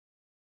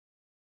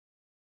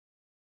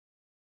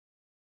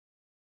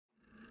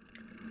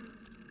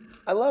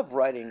I love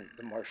riding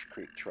the Marsh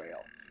Creek Trail.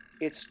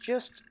 It's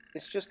just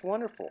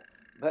wonderful.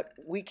 But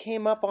we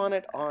came up on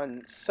it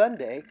on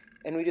Sunday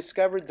and we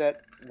discovered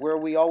that where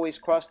we always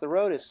cross the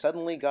road has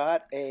suddenly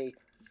got a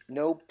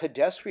no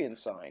pedestrian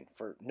sign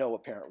for no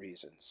apparent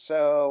reason.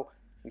 So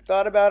we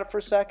thought about it for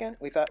a second.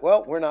 We thought,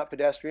 well, we're not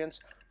pedestrians.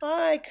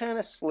 I kind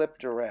of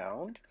slipped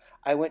around.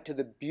 I went to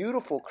the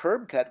beautiful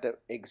curb cut that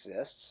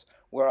exists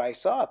where I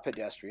saw a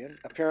pedestrian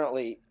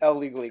apparently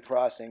illegally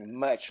crossing,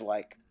 much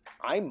like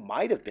I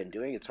might have been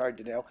doing. It's hard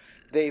to know.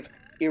 They've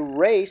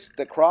erased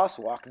the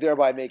crosswalk,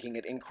 thereby making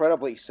it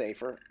incredibly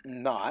safer.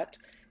 Not.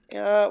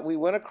 We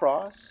went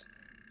across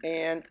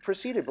and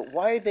proceeded. But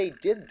why they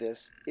did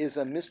this is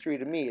a mystery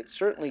to me. It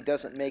certainly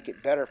doesn't make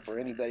it better for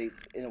anybody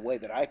in a way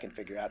that I can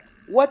figure out.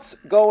 What's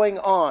going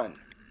on?